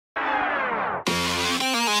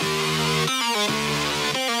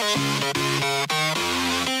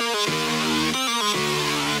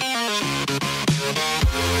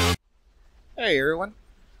Hey everyone,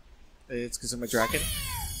 it's Kazuma Draken.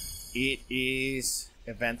 It is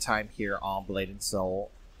event time here on Blade and Soul,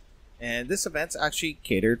 and this event's actually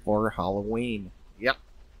catered for Halloween. Yep,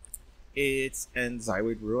 it's in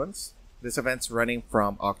Zaiwei Ruins. This event's running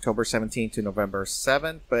from October 17th to November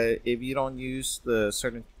 7th, but if you don't use the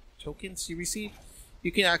certain tokens you receive,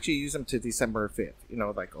 you can actually use them to December 5th. You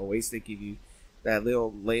know, like always, they give you that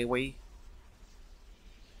little layaway.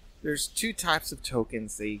 There's two types of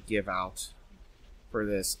tokens they give out for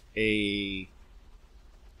this: a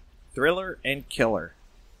thriller and killer.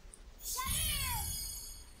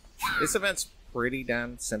 This event's pretty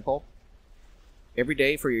damn simple. Every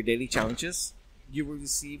day for your daily challenges, you will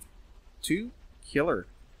receive 2 killer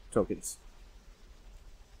tokens.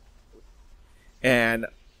 And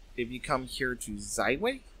if you come here to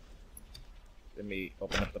Zaiwei, let me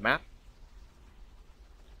open up the map.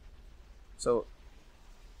 So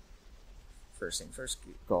first thing first,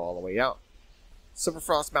 go all the way out.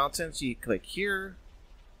 Silverfrost Mountains, you click here.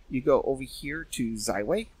 You go over here to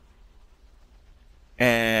Zaiwei.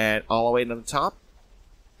 And all the way to the top.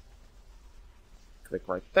 Click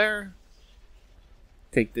right there.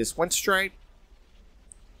 Take this one straight.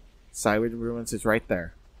 Zaiwei Ruins is right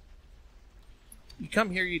there. You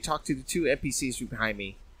come here, you talk to the 2 NPCs behind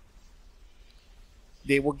me.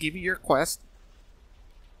 They will give you your quest.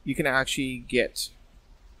 You can actually get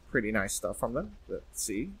pretty nice stuff from them. Let's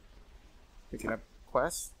see. Picking up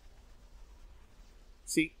quests.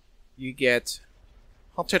 See, you get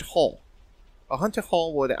Haunted Hole. A Haunted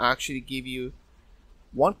Hole would actually give you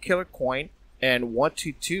 1 killer coin and 1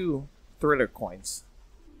 to 2 thriller coins.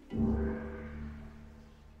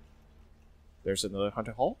 There's another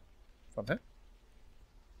Haunted Hole from him.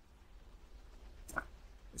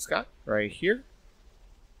 This guy right here.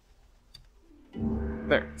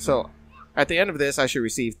 There. So at the end of this, I should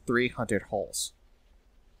receive 3 Haunted Holes.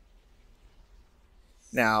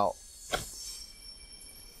 Now,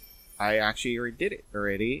 I actually already did it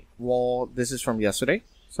already. Well, this is from yesterday,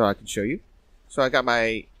 so I can show you. So I got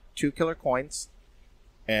my 2 killer coins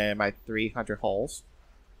and my 3 Haunted Holes.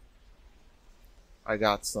 I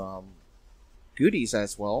got some goodies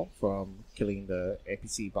as well from killing the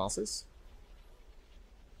NPC bosses.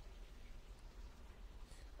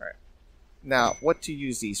 Alright. Now, what to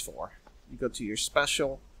use these for? You go to your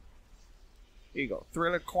special. Here you go.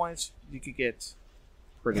 Thriller coins. You could get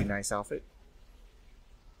pretty nice outfit.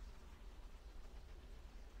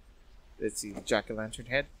 Let's see the jack-o'-lantern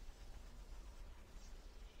head.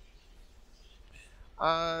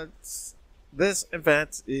 This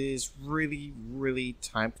event is really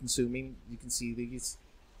time consuming. You can see these.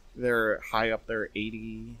 They're high up there,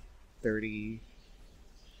 80, 30.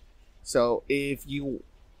 So if you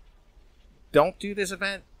don't do this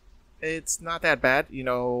event, it's not that bad. You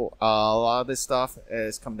know, a lot of this stuff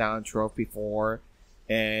has come down in trove before,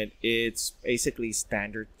 and it's basically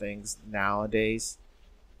standard things nowadays.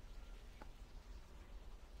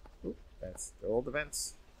 Ooh, that's the old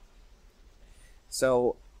events.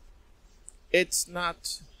 So it's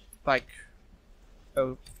not like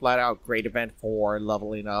a flat out great event for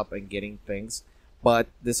leveling up and getting things, but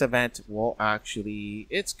this event will actually,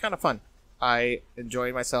 it's kind of fun. I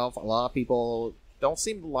enjoy myself. A lot of people don't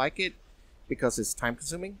seem to like it because it's time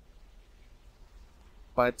consuming.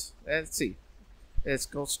 But let's see. Let's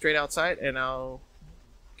go straight outside and I'll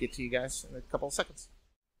get to you guys in a couple of seconds.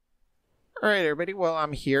 Alright everybody, well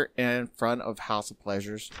I'm here in front of House of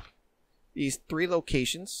Pleasures. These 3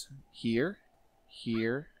 locations, here,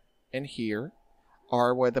 here, and here,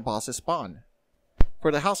 are where the bosses spawn.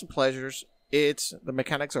 For the House of Pleasures, the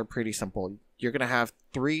mechanics are pretty simple. You're going to have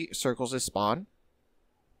 3 circles that spawn.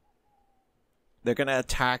 They're going to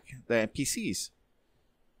attack the NPCs.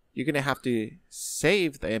 You're going to have to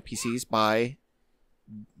save the NPCs by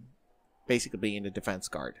basically being a defense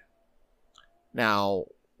guard. Now,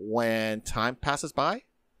 when time passes by,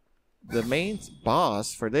 the main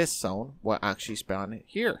boss for this zone will actually spawn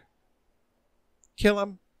here. Kill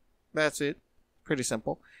him. That's it. Pretty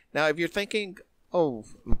simple. Now, if you're thinking, oh,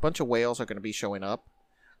 a bunch of whales are going to be showing up,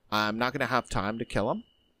 I'm not going to have time to kill them.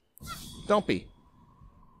 Don't be.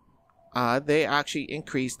 They actually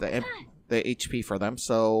increase the HP for them,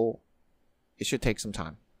 so it should take some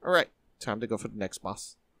time. Alright, time to go for the next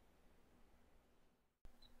boss.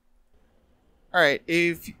 Alright,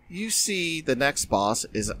 if you see the next boss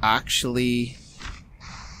is actually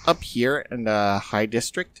up here in the High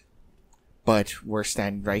District, but we're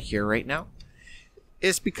standing right here right now,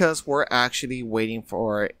 it's because we're actually waiting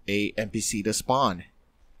for a NPC to spawn.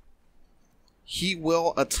 He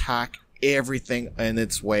will attack everything in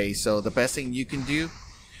its way, so the best thing you can do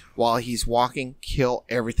while he's walking, kill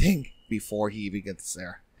everything before he even gets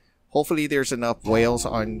there. Hopefully there's enough whales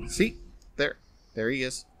on... See? There he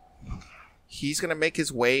is. He's going to make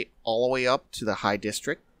his way all the way up to the high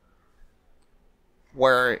district,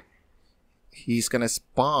 where he's going to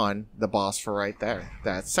spawn the boss for right there,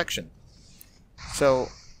 that section. So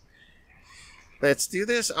let's do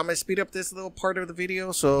this. I'm going to speed up this little part of the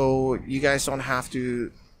video so you guys don't have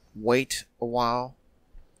to wait a while.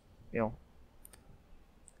 You know,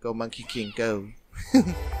 go Monkey King, go.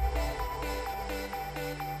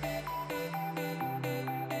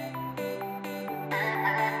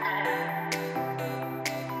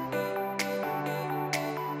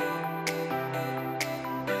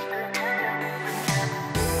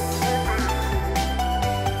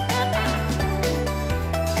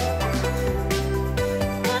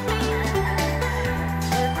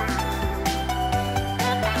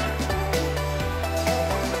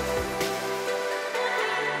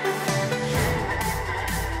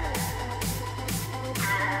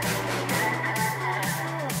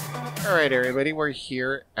 Alright everybody, we're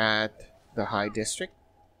here at the High District.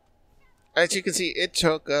 As you can see, it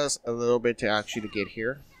took us a little bit to actually get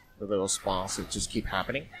here. The little spawns that just keep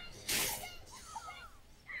happening.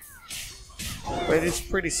 But it's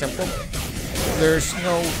pretty simple. There's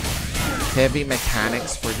no heavy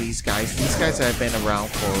mechanics for these guys. These guys have been around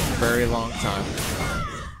for a very long time.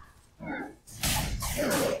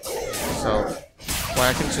 So, what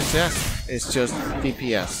I can suggest is just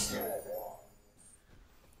DPS.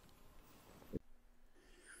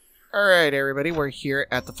 Alright everybody, we're here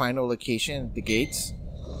at the final location, the gates.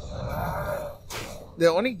 The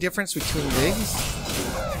only difference between these,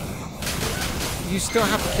 you still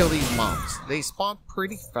have to kill these mobs. They spawn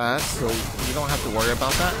pretty fast, so you don't have to worry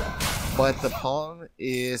about that. But the problem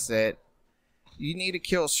is that you need to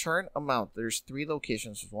kill a certain amount. There's 3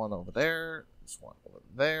 locations. There's one over there, there's one over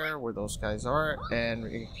there, where those guys are,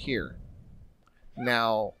 and here.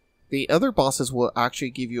 Now, the other bosses will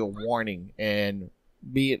actually give you a warning, and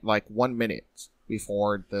be it like 1 minute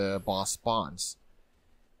before the boss spawns.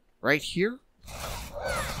 Right here,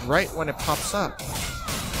 right when it pops up,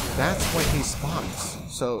 that's when he spawns.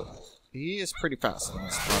 So he is pretty fast on the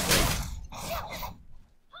spawn rate.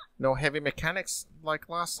 No heavy mechanics like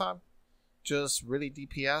last time, just really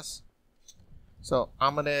DPS. So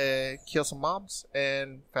I'm gonna kill some mobs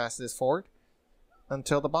and fast this forward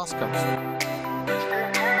until the boss comes.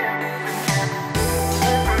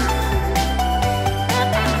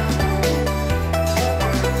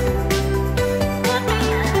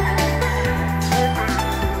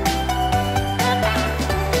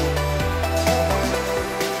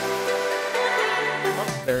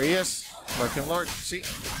 There he is, lurking lord. See,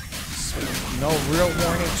 no real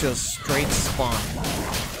warning, just straight spawn.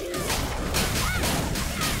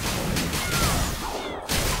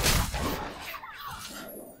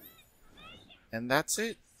 And that's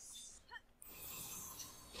it.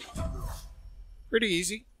 Pretty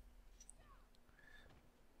easy.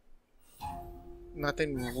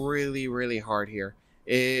 Nothing really hard here.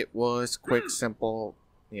 It was quick, simple,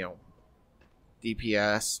 you know,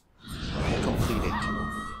 DPS completed.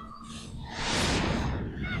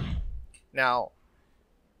 Now,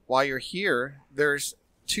 while you're here, there's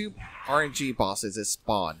 2 RNG bosses that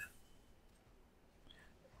spawn.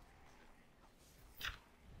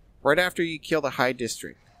 Right after you kill the High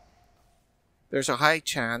District, there's a high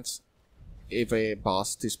chance of a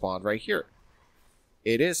boss to spawn right here.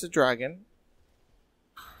 It is a dragon.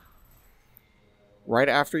 Right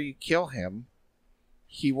after you kill him,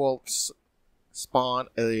 he will spawn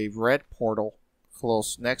a red portal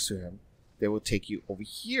close next to him that will take you over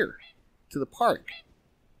here to the park.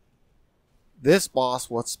 This boss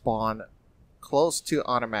will spawn close to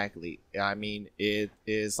automatically. I mean, it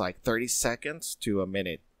is like 30 seconds to a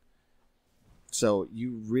minute. So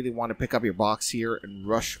you really want to pick up your box here and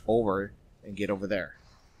rush over and get over there.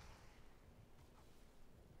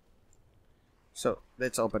 So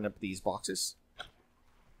let's open up these boxes.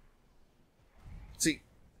 See,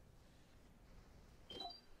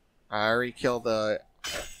 I already killed the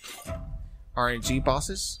RNG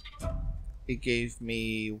bosses. It gave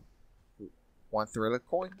me 1 thriller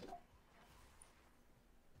coin.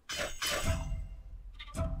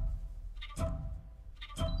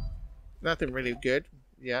 Nothing really good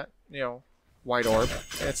yet, you know, white orb.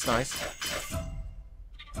 It's nice.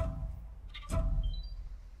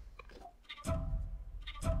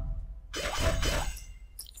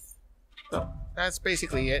 So that's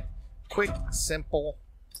basically it. Quick, simple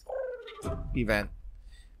event.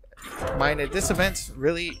 Mind that this event's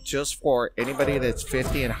really just for anybody that's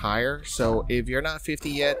 50 and higher. So if you're not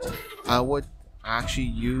 50 yet, I would actually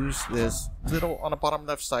use this little on the bottom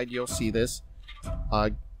left side. You'll see this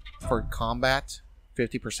for combat.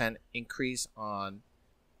 50% increase on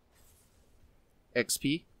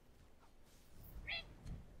XP,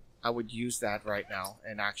 I would use that right now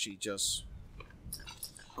and actually just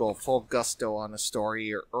go full gusto on the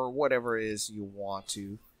story or whatever it is you want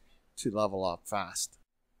to level up fast.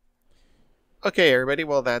 Okay, everybody,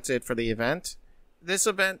 well, that's it for the event. This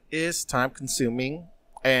event is time consuming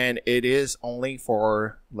and it is only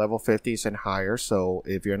for level 50s and higher, so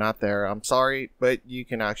if you're not there, I'm sorry, but you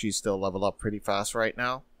can actually still level up pretty fast right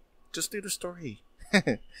now. Just do the story.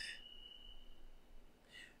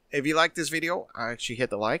 If you like this video, actually hit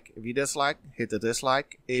the like. If you dislike, hit the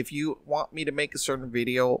dislike. If you want me to make a certain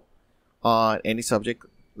video on any subject,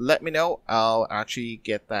 let me know. I'll actually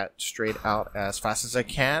get that straight out as fast as I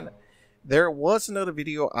can. There was another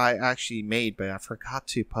video I actually made, but I forgot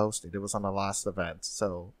to post it. It was on the last event,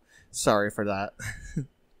 so sorry for that.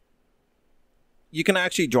 You can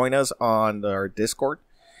actually join us on our Discord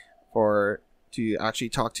to actually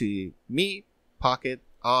talk to me, Pocket,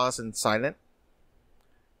 Oz, and Silent.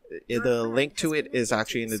 The link to it is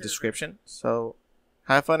actually in the description. So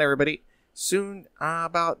have fun, everybody. Soon,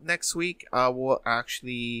 about next week, I will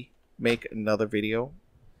actually make another video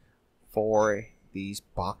for these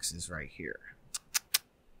boxes right here.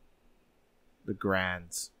 The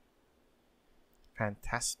Grands.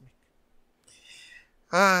 Fantastic.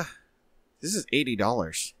 This is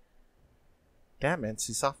 $80. Damn,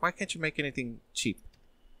 NCSoft, why can't you make anything cheap?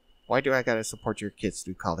 Why do I gotta support your kids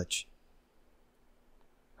through college?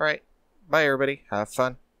 Alright, bye everybody, have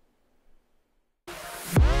fun.